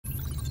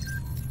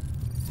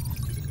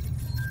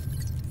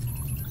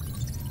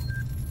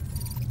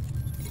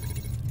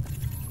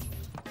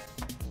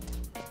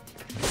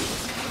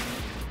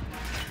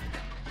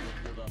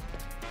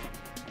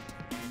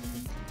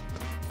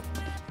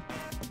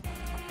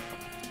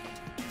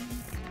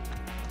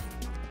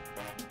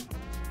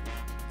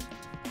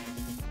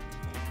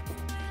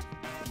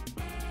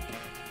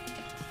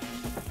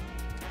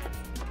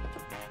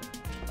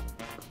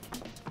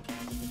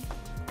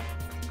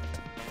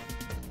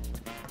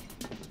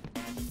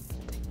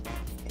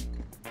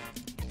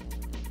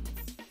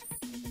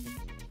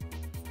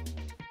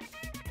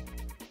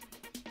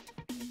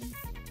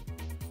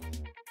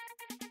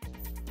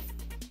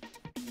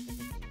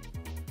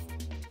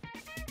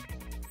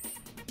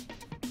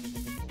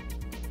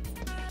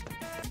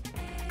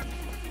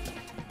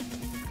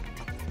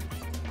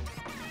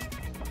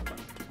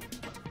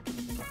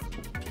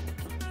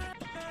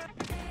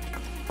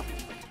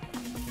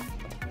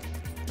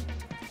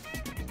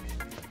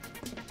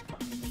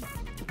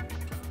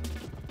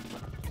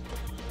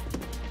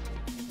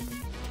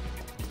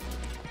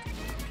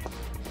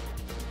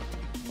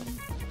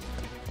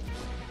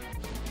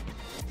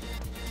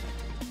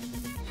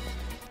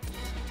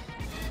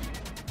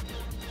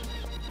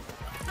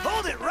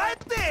Hold it right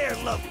there,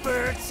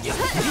 lovebirds! You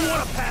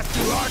wanna pass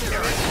through our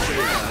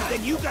territory,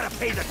 then you gotta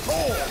pay the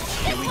toll!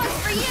 This one's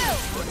for you!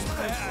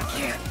 I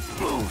can't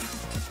move!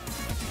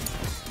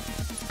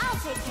 I'll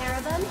take care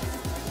of him.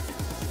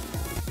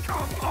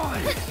 Come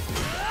on!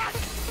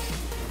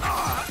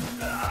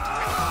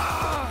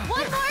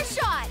 One more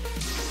shot!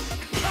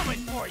 Coming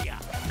for ya!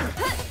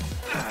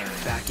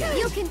 Back in.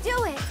 You can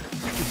do it!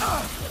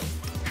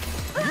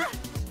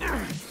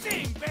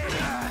 Sing, baby!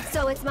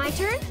 So it's my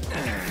turn?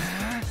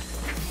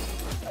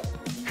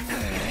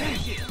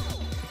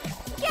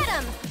 Get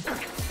him!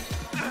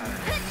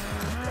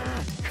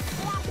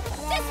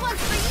 This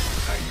one's for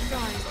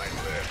you!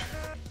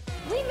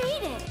 We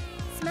made it!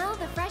 Smell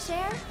the fresh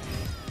air?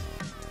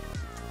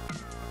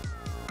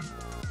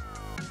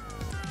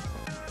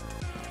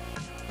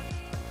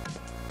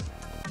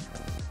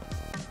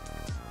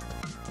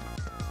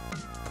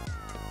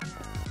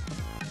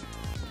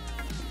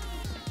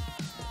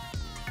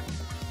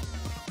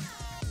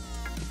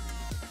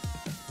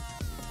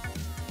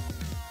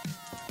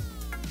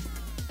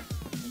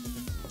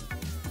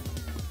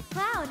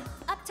 Cloud,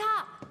 up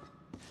top!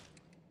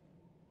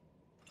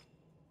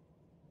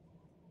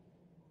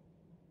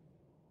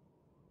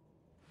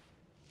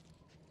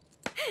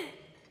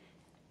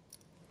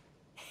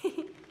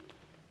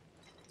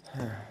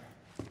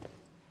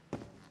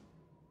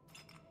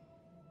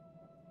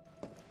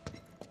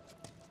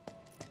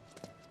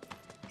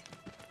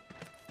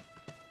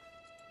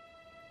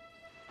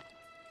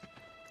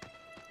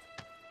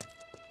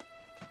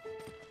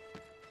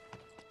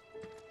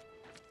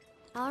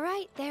 All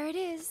right, there it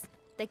is.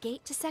 The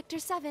gate to Sector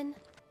 7.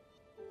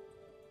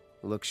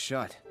 Looks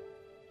shut.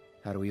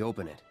 How do we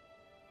open it?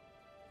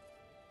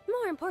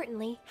 More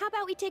importantly, how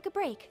about we take a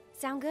break?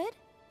 Sound good?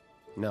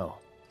 No.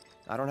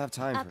 I don't have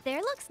time for... Up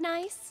there looks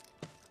nice.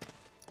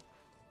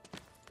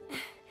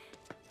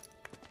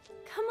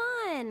 Come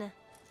on.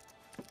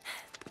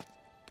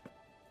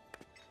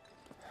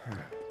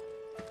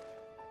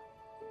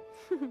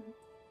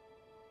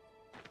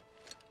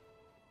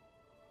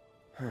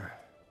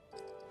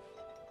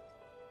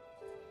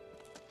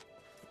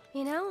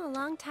 You know, a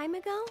long time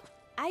ago,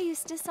 I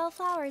used to sell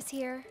flowers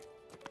here.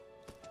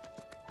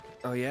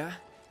 Oh, yeah?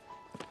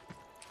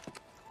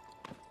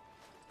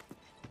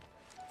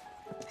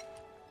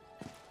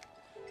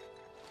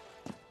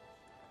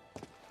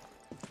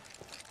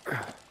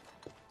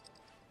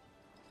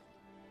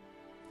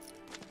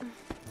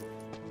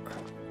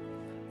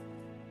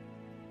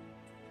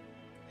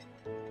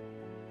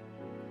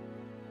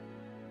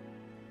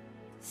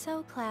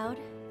 So, Cloud,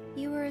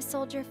 you were a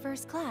soldier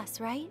first class,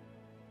 right?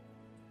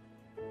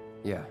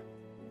 Yeah.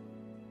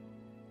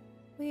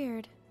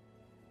 Weird.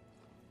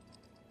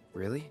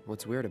 Really?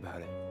 What's weird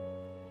about it?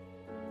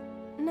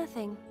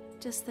 Nothing.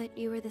 Just that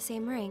you were the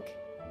same rank.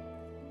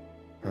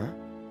 Huh?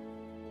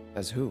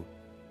 As who?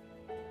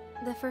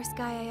 The first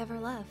guy I ever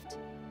loved.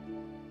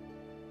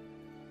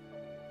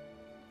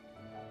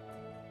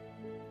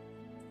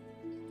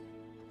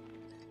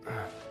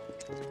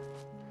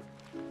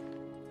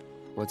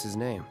 What's his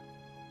name?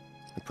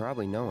 I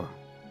probably know him.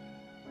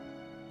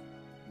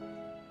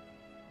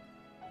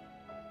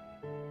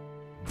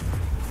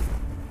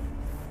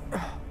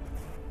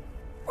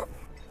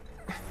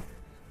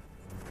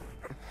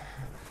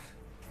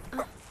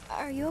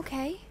 Are you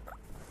okay?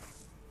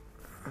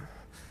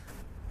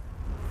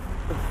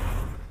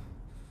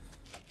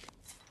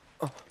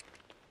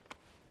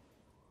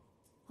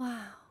 Wow.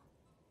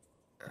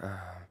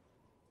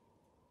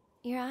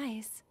 Your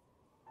eyes.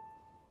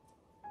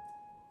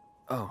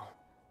 Oh.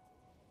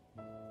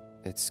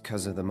 It's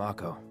 'cause of the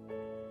Mako.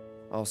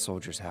 All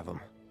soldiers have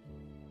them.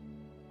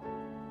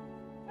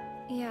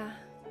 Yeah,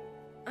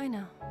 I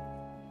know.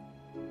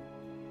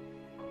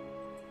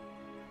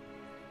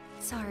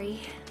 Sorry,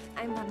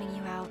 I'm bumming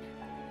you out.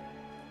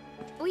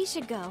 We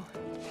should go.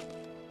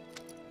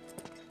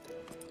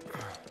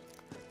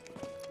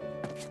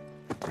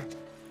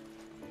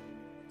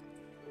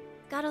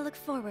 Gotta look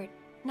forward,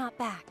 not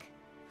back.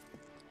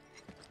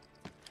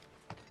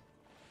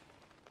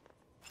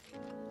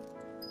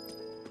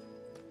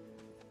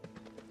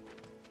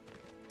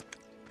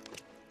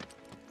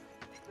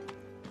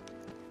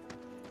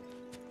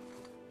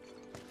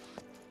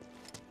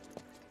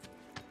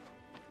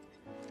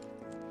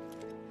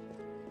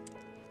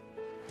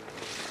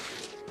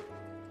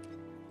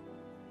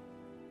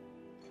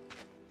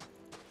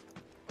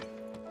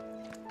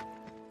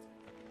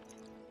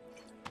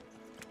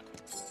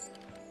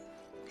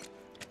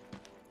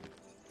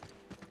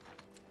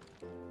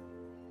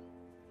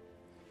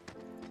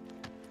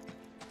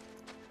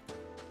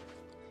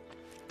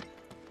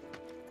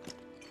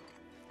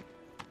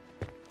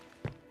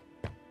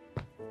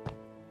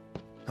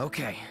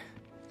 Okay.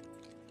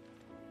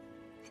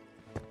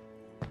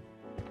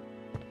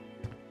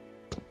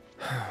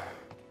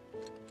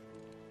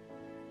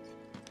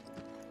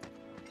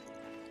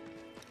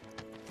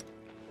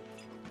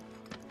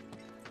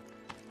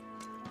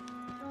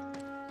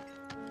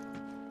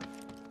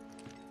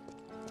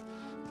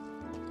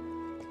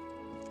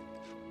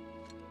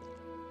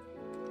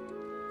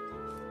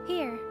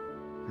 Here.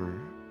 Hmm?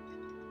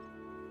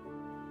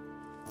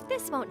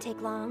 This won't take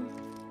long.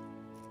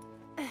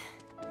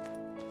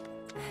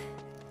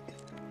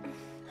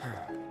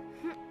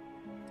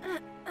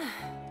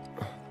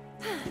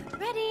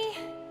 Ready?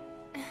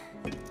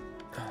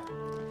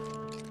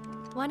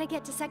 Want to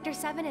get to Sector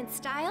 7 in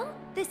style?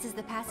 This is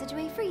the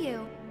passageway for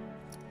you.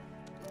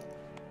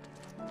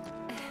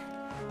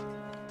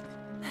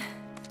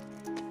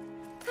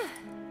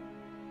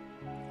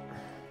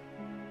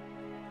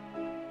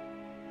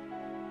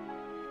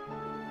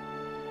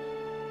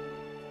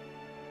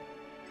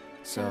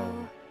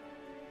 So...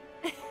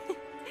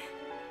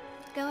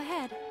 Go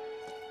ahead.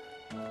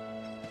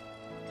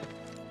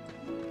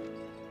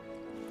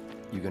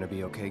 You gonna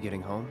be okay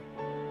getting home?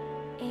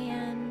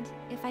 And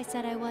if I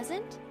said I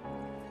wasn't?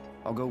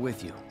 I'll go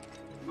with you.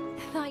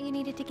 Thought you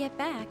needed to get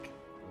back.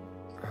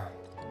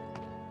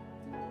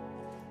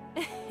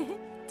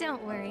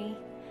 Don't worry.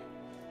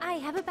 I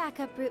have a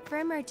backup route for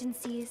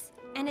emergencies,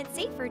 and it's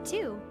safer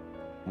too.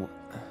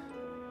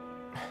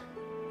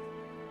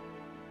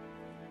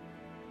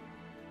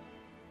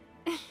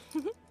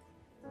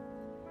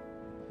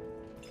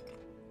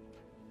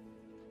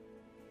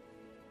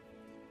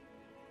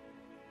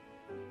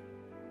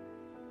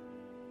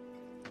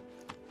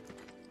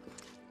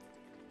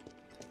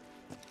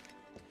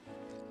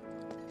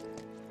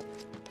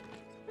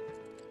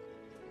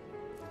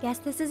 Guess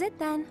this is it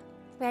then.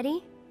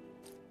 Ready?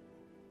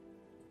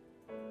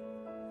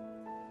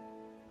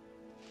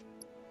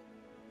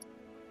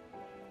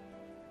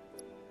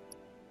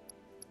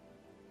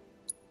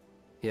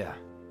 Yeah.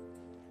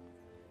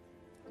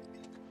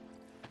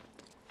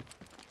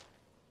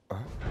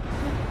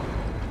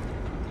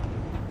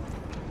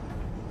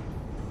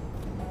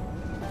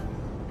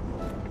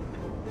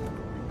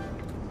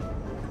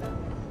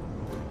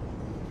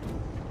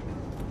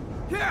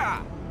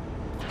 Yeah!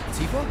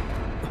 Tifa?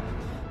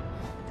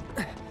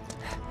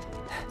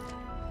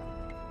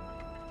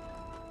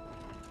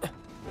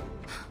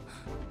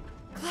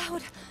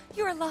 Cloud,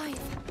 you're alive.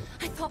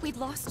 I thought we'd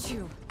lost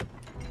you.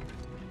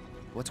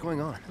 What's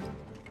going on?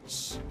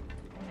 Shh.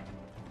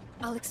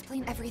 I'll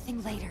explain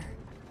everything later.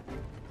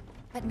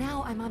 But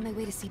now I'm on my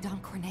way to see Don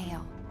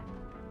Corneo.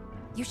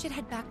 You should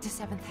head back to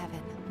 7th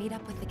Heaven, meet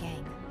up with the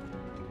gang.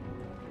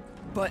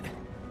 But...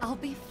 I'll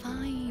be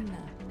fine.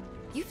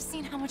 You've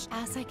seen how much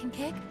ass I can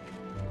kick?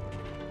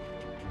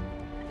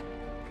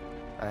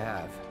 I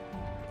have.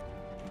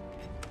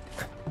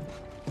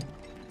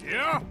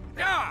 Yeah?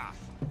 Yeah!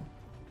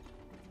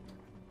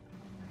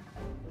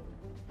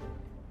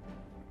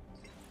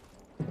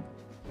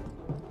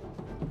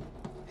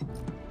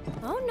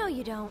 Oh, no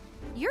you don't.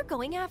 You're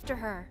going after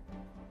her.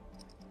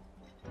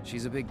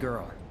 She's a big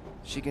girl.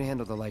 She can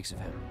handle the likes of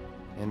him.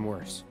 And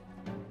worse.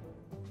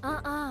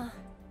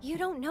 You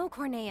don't know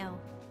Corneo.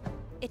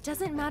 It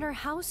doesn't matter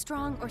how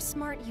strong or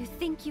smart you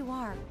think you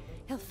are.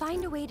 He'll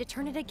find a way to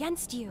turn it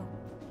against you.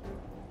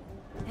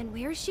 And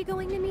where is she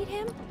going to meet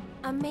him?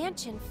 A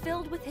mansion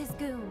filled with his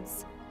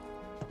goons.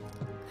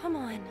 Come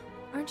on,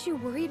 aren't you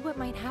worried what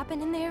might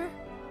happen in there?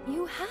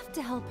 You have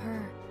to help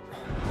her.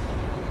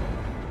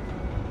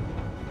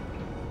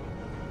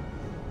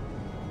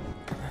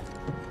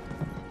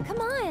 Come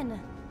on!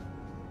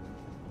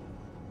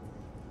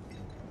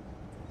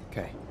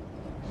 Okay.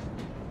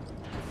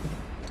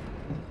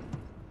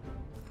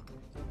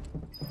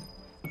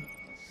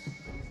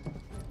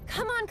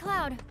 Come on,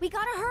 Cloud! We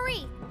gotta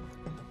hurry!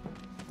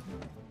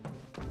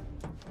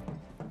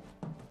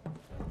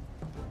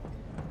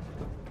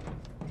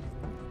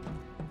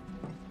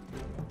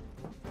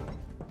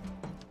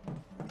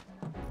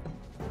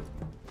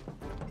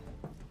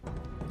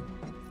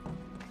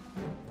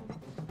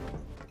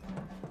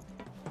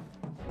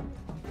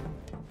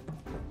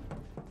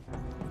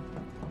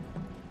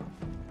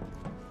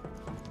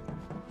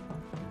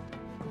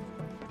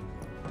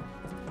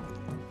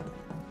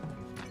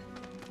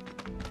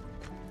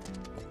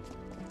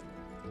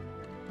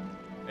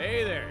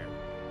 Hey there.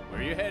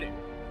 Where you headed?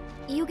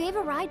 You gave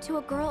a ride to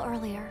a girl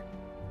earlier.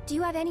 Do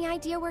you have any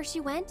idea where she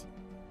went?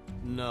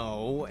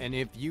 No, and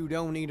if you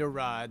don't need a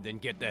ride, then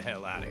get the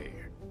hell out of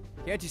here.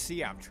 Can't you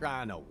see I'm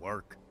trying to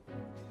work?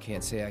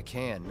 Can't say I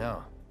can,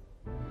 no.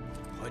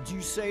 What'd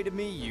you say to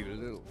me, you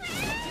little...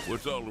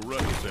 What's all the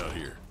ruckus out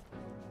here?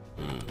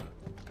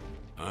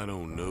 I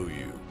don't know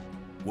you.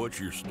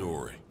 What's your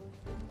story?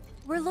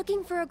 We're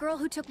looking for a girl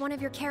who took one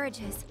of your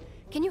carriages.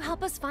 Can you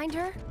help us find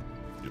her?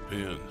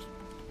 Depends.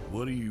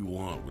 What do you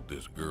want with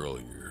this girl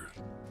of yours?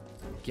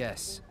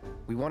 Guess.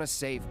 We want to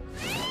save...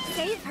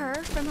 Save her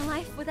from a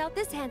life without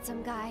this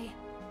handsome guy.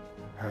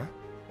 Huh?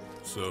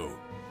 So,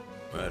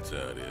 that's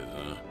how it is,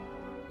 huh?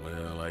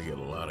 Well, I get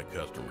a lot of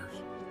customers.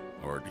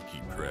 Hard to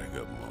keep track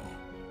of them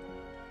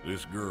all.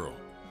 This girl,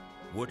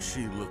 what's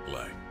she look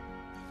like?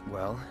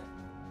 Well...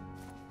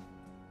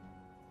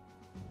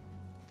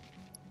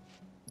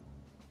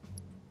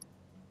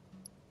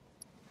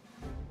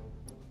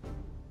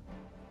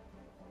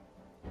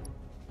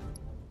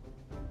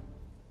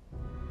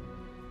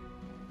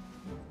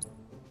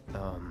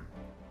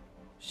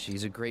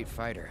 she's a great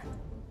fighter.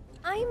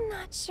 I'm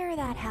not sure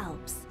that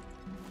helps.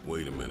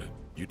 Wait a minute.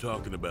 You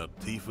talking about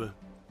Tifa?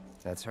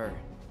 That's her.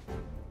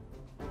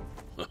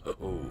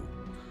 Oh,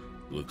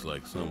 looks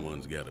like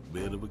someone's got a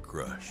bit of a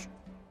crush.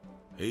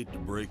 Hate to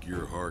break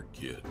your heart,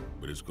 kid,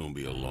 but it's gonna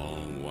be a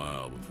long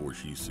while before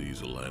she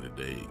sees the light of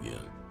day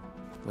again.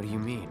 What do you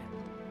mean?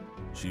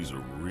 She's a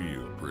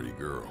real pretty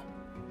girl.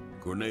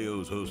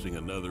 Corneo's hosting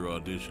another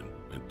audition,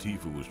 and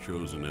Tifa was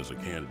chosen as a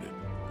candidate.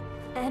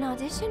 An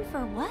audition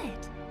for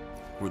what?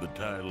 For the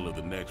title of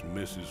the next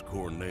Mrs.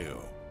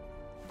 Corneo.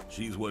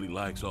 She's what he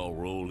likes all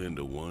rolled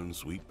into one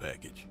sweet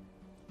package.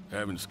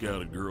 Having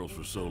scouted girls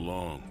for so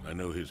long, I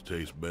know his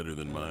taste better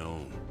than my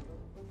own.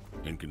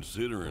 And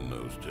considering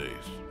those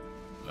tastes,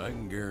 I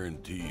can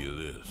guarantee you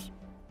this.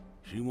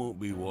 She won't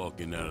be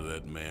walking out of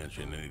that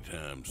mansion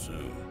anytime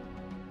soon.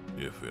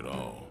 If at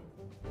all.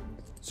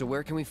 So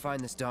where can we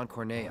find this Don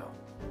Corneo?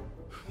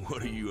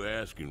 What are you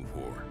asking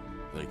for?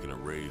 Thinking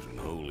of raising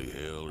holy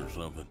hell or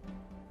something?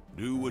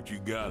 Do what you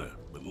gotta,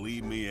 but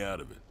leave me out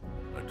of it.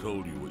 I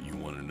told you what you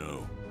want to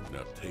know.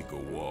 Now take a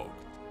walk.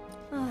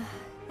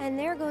 And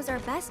there goes our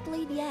best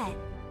lead yet.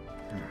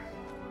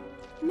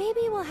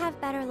 Maybe we'll have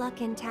better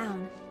luck in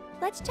town.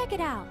 Let's check it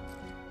out.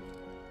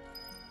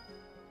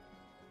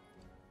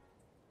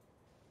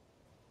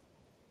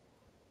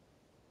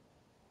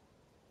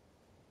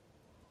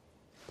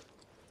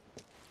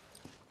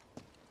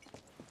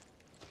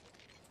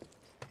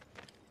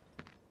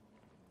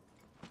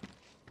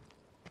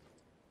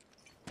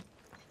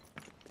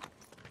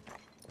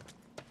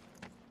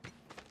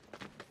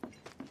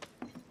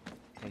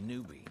 Hey,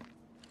 newbie.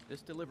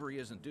 This delivery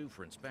isn't due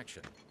for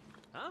inspection.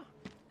 Huh?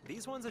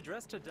 These ones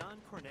addressed to Don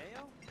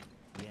Corneo?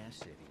 Yes,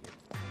 idiot.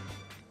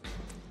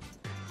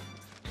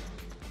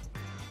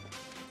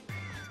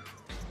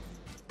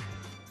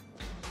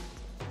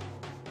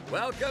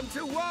 Welcome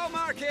to Wall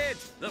Market,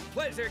 the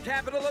pleasure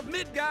capital of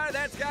Midgar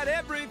that's got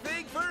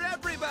everything for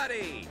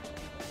everybody.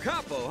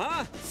 Couple,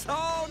 huh? It's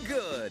all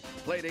good.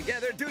 Play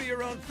together, do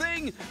your own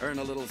thing, earn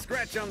a little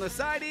scratch on the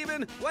side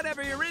even.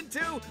 Whatever you're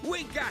into,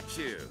 we got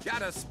you.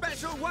 Got a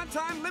special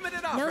one-time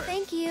limited offer. No,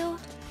 thank you.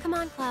 Come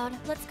on, Cloud.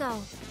 Let's go.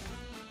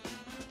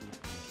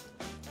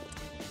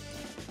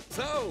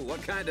 So,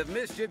 what kind of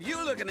mischief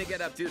you looking to get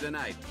up to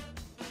tonight?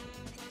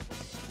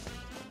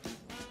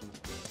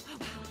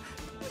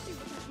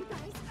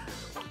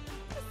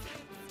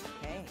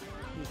 Hey,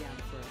 you down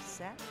for a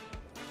sec?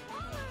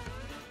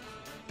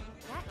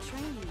 That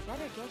train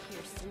better get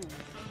here soon.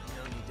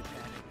 No need to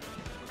panic.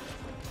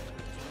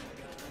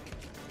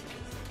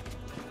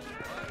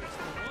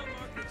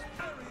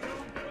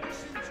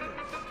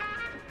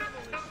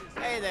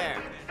 Hey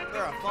there.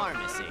 We're a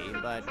pharmacy,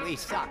 but we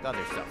stock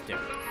other stuff too.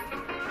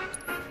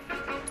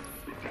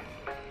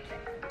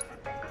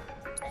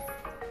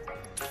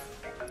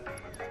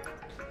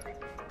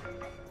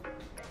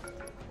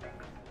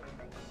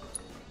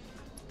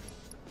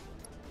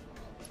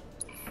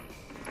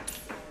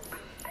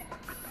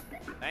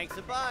 Thanks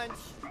a bunch.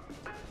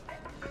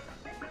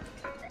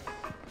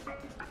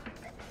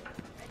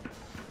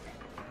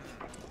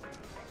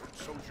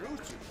 So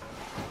juicy.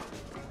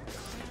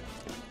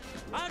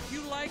 How'd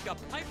you like a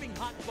piping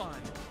hot bun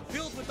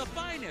filled with the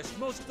finest,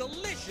 most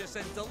delicious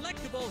and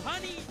delectable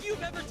honey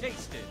you've ever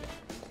tasted?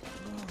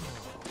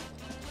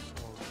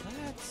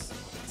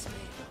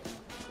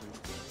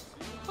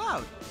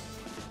 Cloud!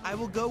 I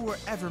will go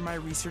wherever my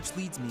research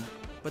leads me,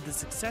 but the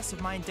success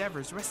of my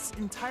endeavors rests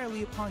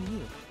entirely upon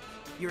you.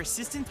 Your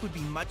assistance would be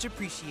much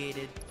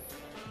appreciated.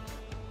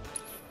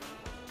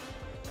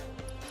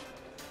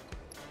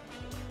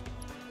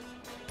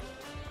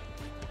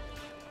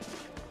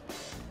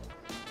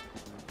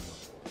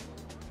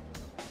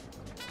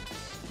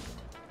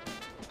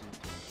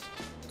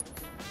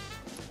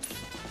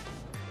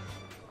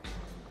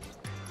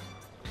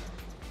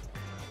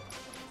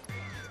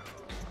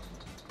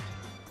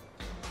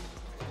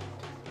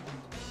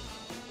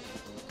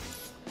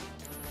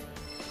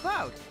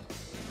 Cloud,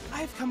 I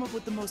have come up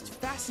with the most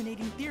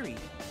fascinating theory.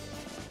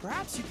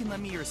 Perhaps you can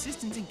lend me your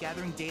assistance in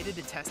gathering data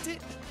to test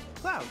it?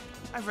 Cloud,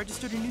 I've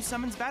registered a new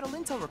summons battle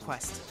intel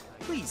request.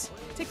 Please,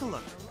 take a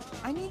look.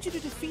 I need you to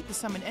defeat the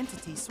summon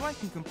entity so I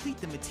can complete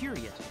the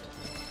materia.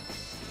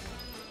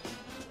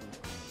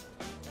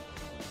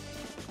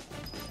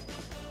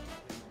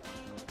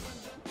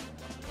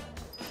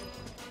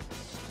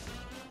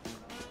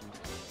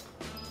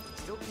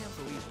 Still can't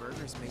believe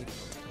burgers made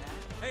from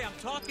that. Hey, I'm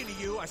talking to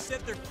you. I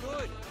said they're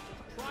good.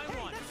 Try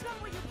one. That's not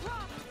what you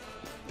promised!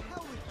 The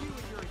hell with you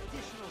and your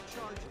additional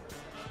charges.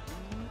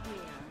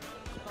 Yeah,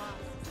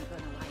 boss isn't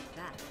gonna like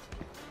that.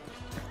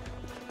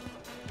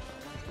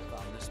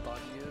 Found this spot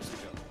years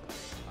ago.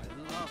 I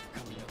love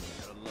coming up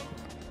here alone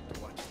to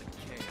watch the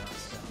chaos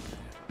down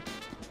there.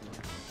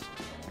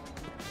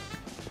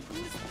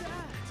 Who's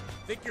that?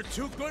 Think you're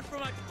too good for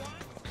my fun?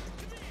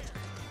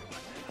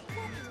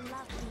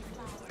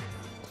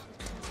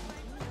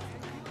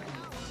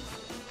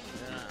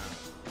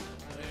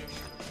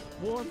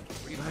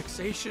 Warmth,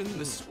 relaxation,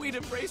 the sweet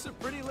embrace of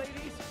pretty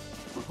ladies.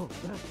 Oh,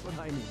 that's what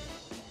I need.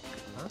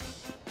 Huh?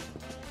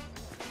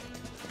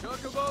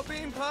 Chocobo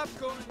bean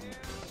popcorn here.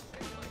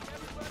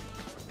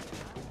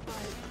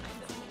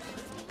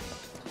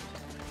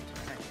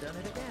 I've done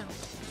it again.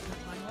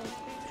 Spent my whole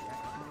paycheck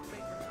on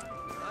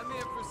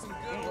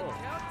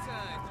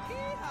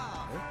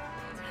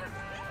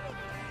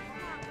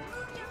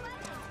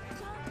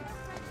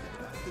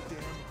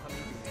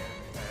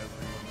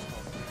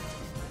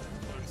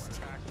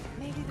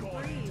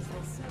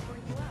will sober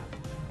you up.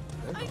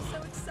 I'm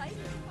so excited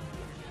to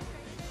finally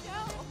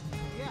go.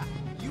 Yeah,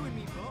 you and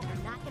me both.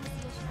 I'm not gonna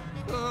see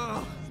a show.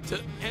 Oh, to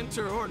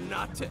enter or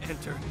not to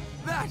enter?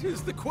 That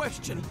is the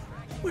question.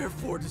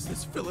 Wherefore does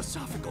this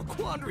philosophical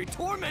quandary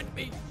torment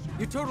me?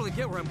 You totally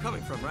get where I'm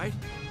coming from, right?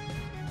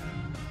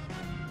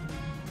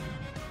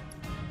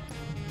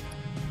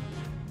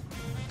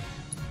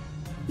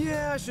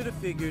 Yeah, I should have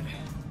figured.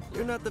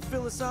 You're not the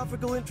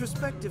philosophical,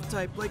 introspective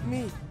type like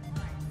me.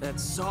 That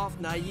soft,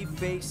 naive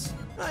face.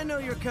 I know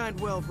your kind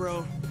well,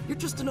 bro. You're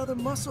just another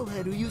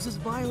musclehead who uses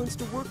violence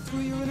to work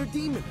through your inner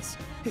demons.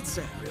 It's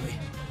sad, really.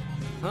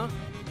 Huh?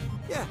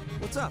 Yeah,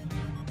 what's up?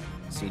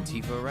 Seen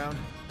Tifa around?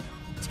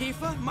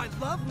 Tifa? My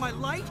love? My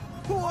light?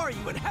 Who are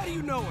you and how do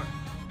you know her?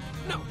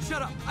 No,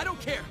 shut up. I don't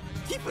care.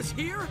 Tifa's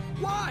here?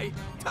 Why?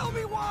 Tell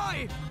me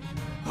why!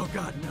 Oh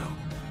god, no.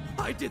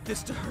 I did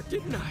this to her,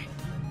 didn't I?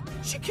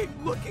 She came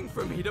looking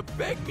for me to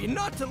beg me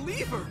not to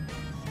leave her.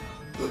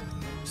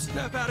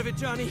 Snap out of it,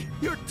 Johnny.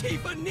 Your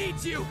Tifa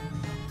needs you.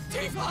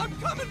 Tifa, I'm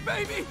coming,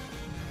 baby!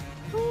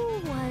 Who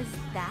was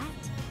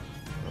that?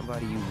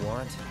 Nobody you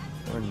want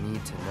or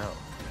need to know.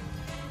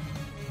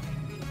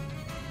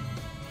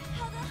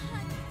 How the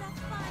hunt doth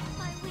find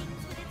my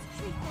wings with its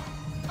treatment.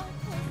 Oh,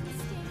 poison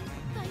sting,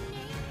 thy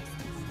name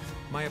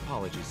is... My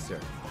apologies, sir.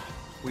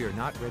 We are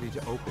not ready to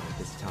open at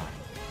this time.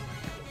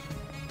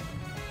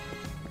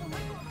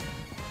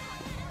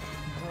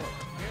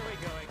 Here we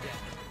go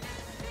again.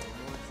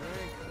 One more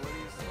drink? What do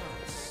you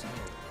think? So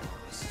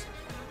lost.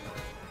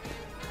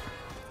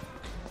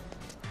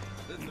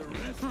 This is a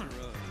restaurant.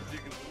 You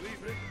can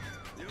believe it.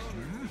 The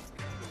owner is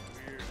kind of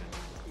weird.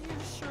 You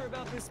sure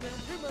about this, man?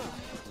 Come on.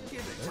 Give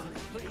it to me,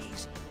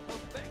 please.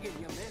 I'm begging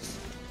you, miss.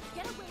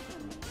 Get away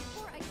from me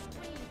before I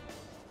scream.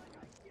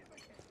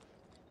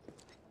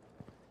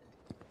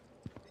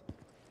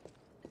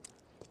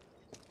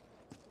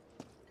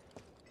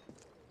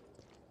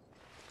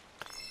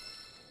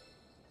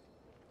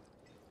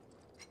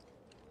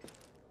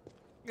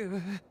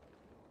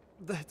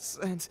 That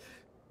scent.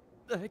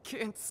 I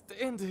can't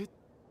stand it.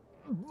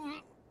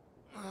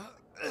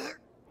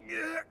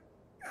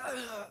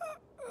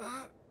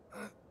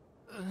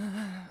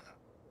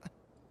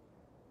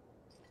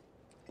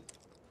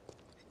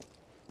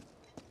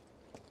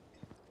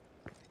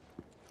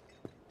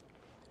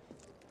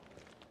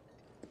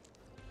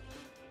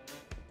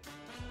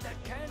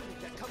 That candy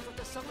that comes with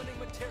the summoning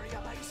materia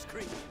ice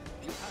cream.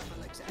 You have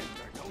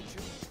Alexander, don't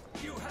you?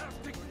 You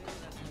have to...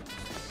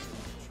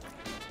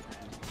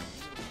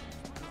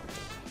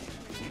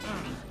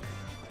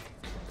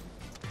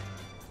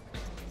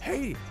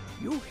 Hey,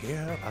 you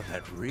hear of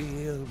that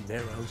real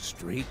narrow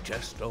street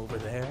just over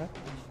there?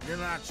 You're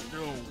not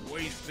still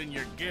wasting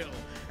your gill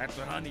at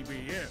the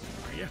Honeybee Inn,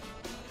 are you?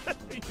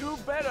 You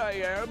bet I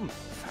am.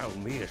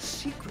 Found me a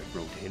secret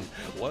route in,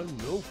 one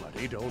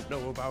nobody don't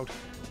know about.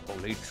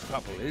 Only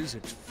trouble is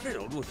it's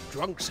filled with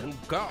drunks and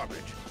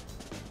garbage.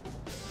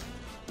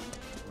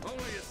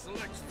 Only a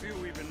select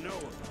few even know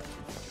about it.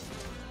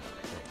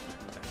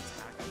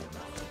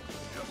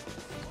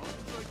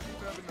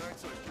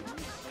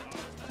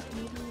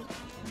 Maybe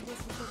this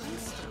is the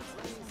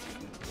way.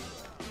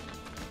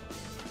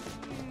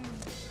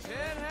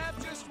 Can't have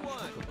just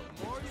one.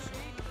 More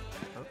sweet.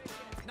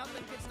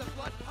 Nothing gets the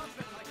blood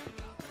pumping like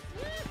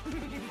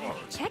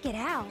Check it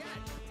out.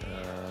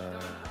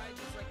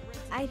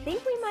 I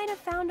think we might have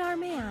found our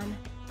man.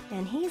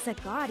 And he's a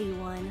gaudy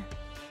one.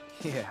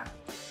 Yeah.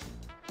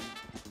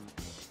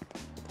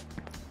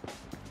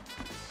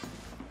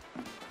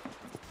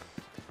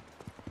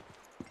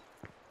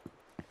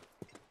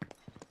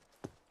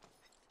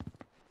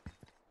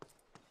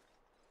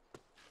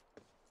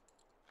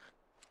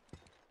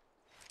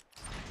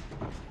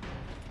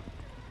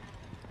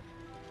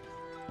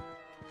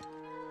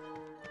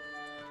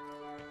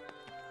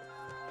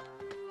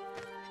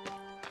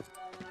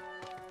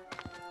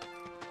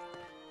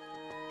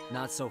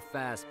 Not so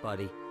fast,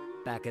 buddy.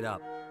 Back it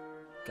up.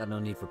 Got no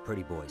need for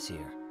pretty boys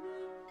here.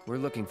 We're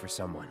looking for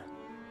someone.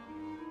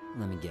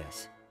 Let me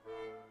guess.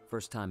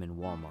 First time in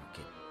Wall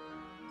Market.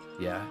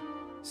 Yeah?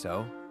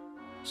 So?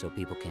 So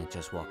people can't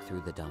just walk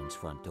through the Don's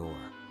front door.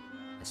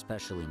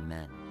 Especially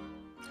men.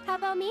 How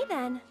about me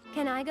then?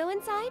 Can I go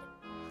inside?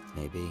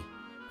 Maybe,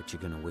 but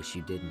you're gonna wish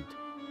you didn't.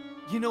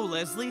 You know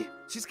Leslie?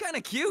 She's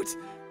kinda cute.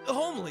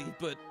 Homely,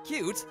 but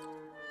cute.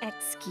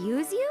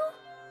 Excuse you?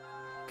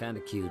 Kinda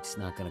cute's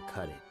not gonna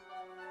cut it.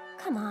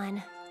 Come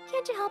on.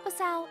 Can't you help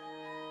us out?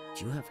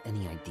 Do you have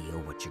any idea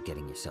what you're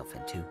getting yourself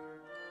into?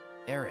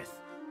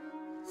 Aerith.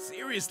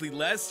 Seriously,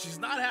 Les, she's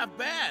not half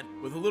bad.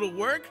 With a little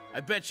work, I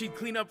bet she'd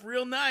clean up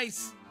real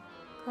nice.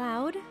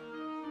 Cloud,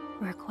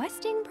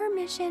 requesting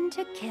permission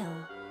to kill.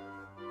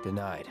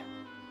 Denied.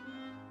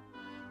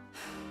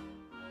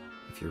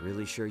 If you're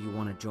really sure you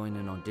want to join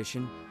an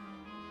audition,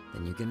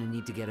 then you're gonna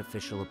need to get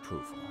official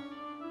approval.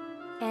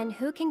 And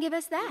who can give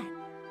us that?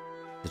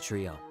 The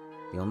trio.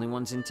 The only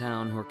ones in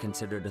town who are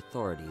considered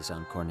authorities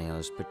on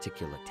Corneo's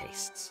particular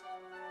tastes.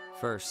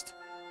 First,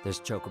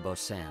 there's Chocobo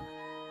Sam.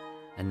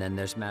 And then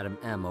there's Madam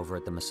M over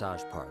at the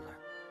massage parlor.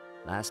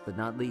 Last but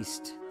not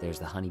least, there's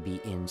the Honeybee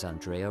Inn's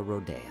Andrea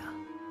Rodea.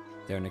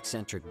 They're an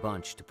eccentric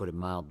bunch, to put it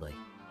mildly.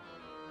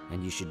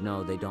 And you should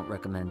know they don't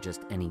recommend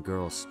just any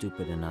girl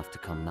stupid enough to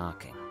come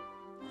knocking.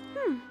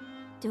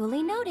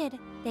 Duly noted.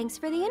 Thanks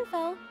for the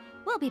info.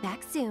 We'll be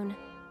back soon.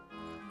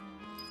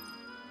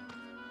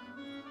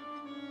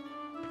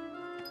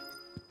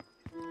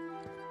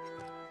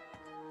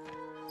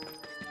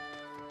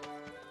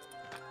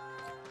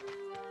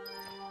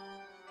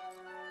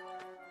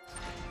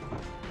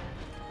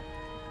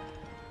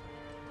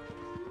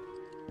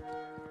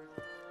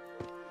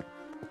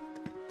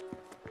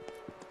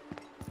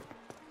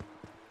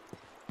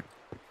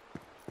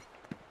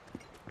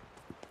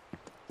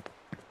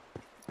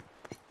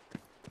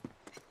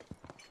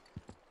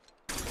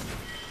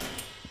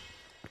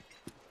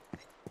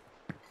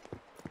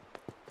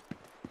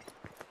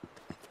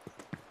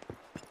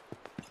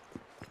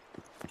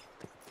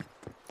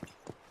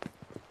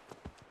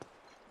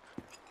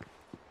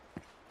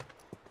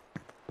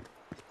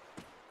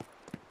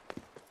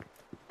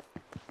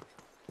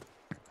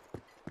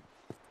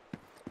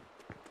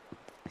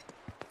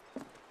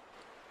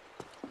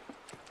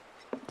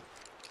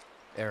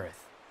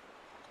 Aerith,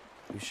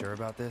 you sure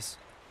about this?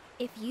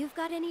 If you've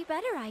got any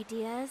better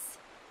ideas.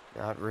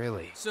 Not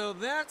really. So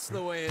that's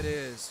the way it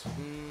is.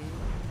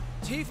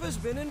 Tifa's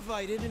been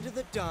invited into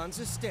the Don's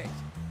estate.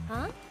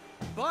 Huh?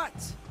 But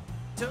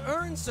to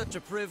earn such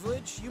a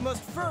privilege, you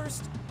must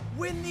first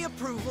win the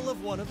approval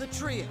of one of the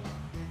trio.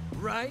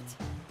 Right?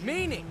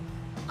 Meaning,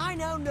 I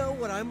now know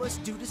what I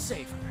must do to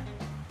save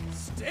her.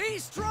 Stay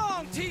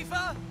strong,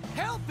 Tifa!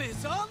 Help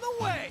is on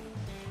the way!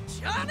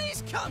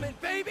 Johnny's coming,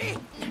 baby!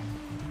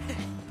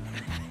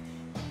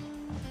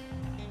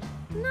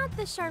 Not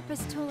the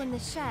sharpest tool in the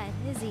shed,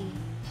 is he?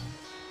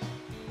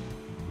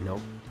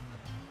 Nope.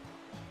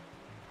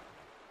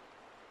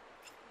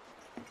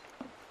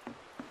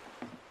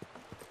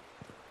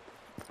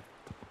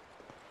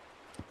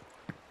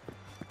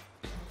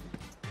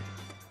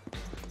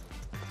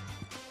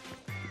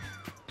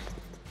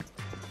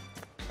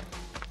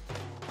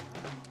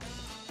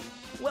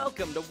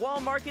 Welcome to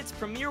Wall Market's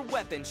premier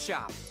weapon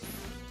shop.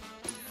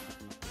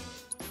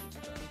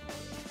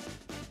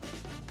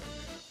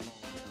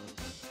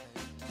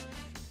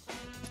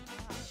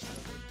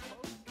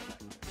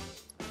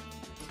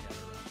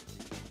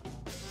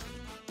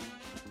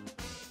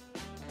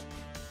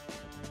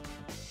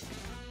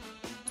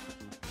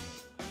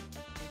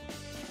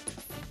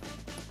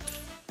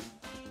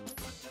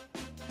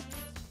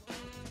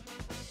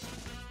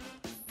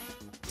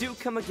 Do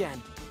come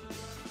again.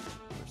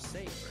 We're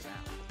safe for now.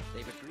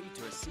 They've agreed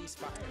to a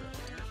ceasefire,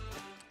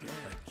 apparently.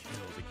 I'd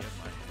kill to get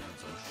my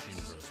hands on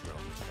Shinra's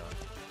realm stuff.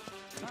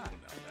 Ah,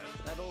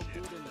 that old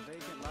dude in the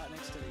vacant lot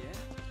next to the inn?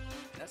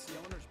 That's the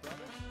owner's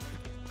brother?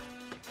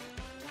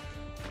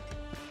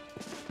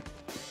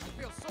 I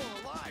feel so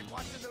alive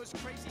watching those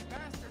crazy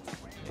bastards.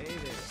 Hey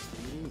there,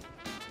 Steve.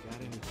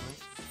 Got any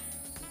points?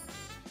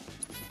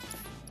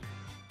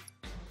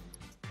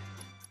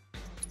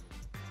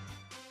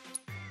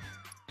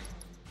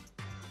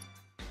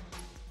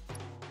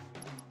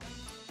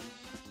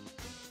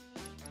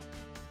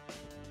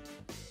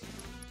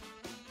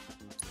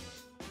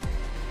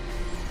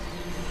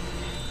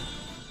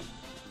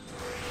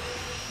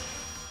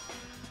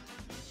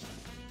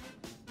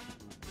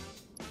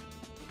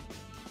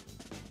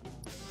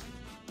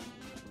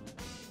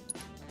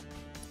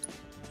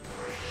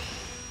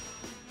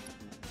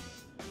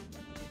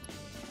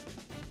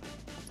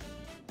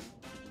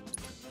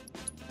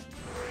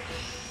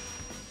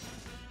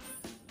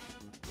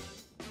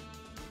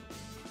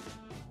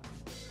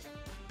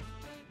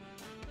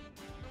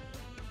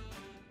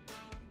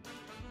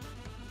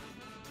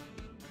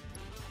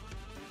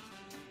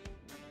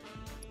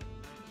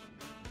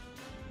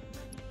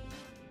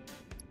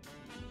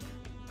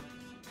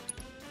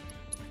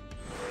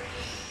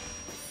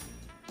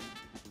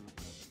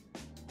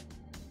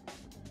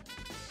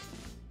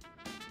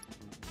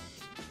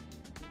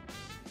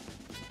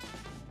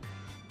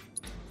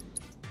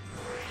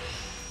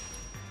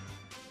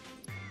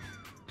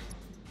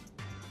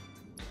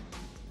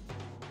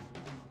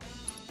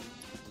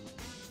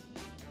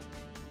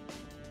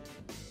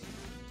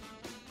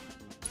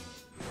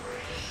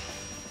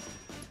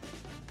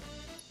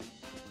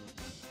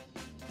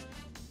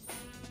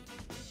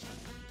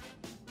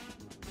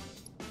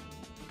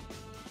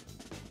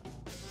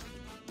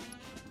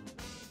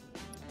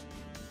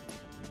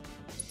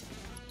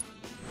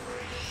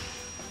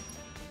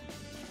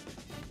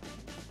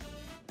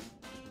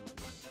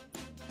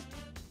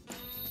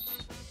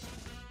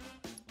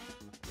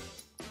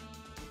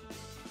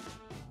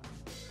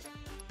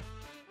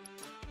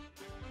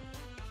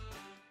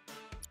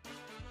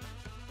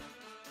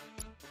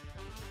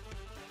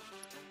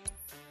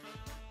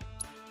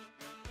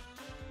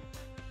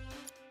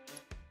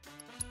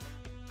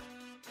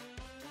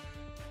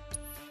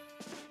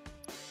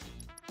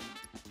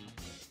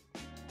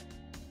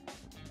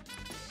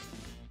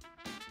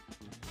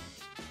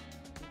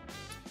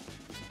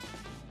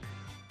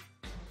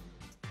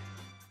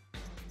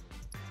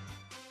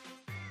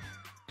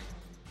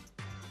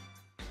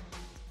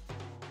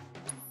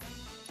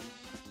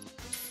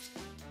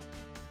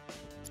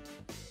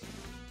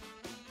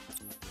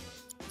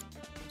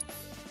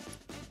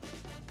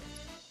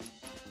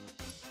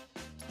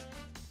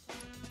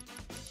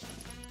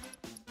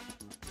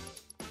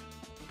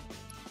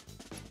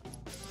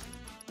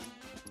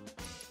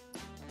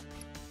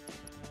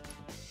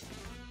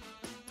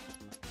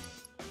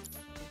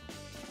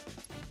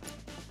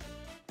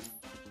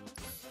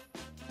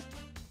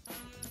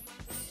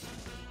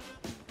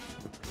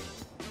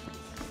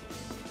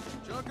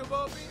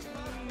 Chocobo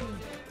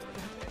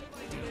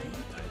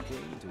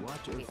bean To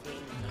watch her.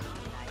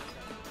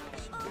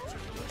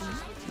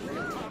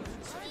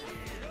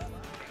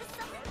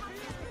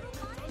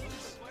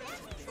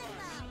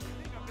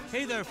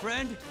 Hey there,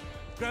 friend.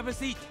 Grab a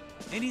seat.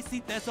 Any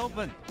seat that's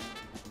open.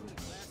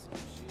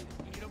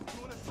 The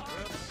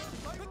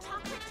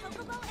chocolate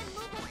chocobo and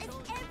Moogle is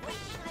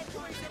everything I've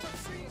wanted.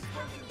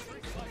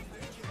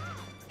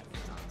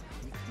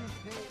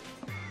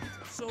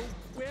 So,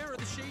 where are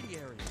the shady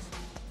areas?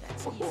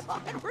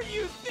 What were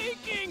you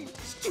thinking?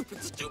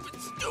 Stupid, stupid,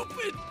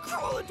 stupid!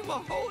 Crawl into a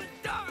hole and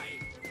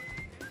die!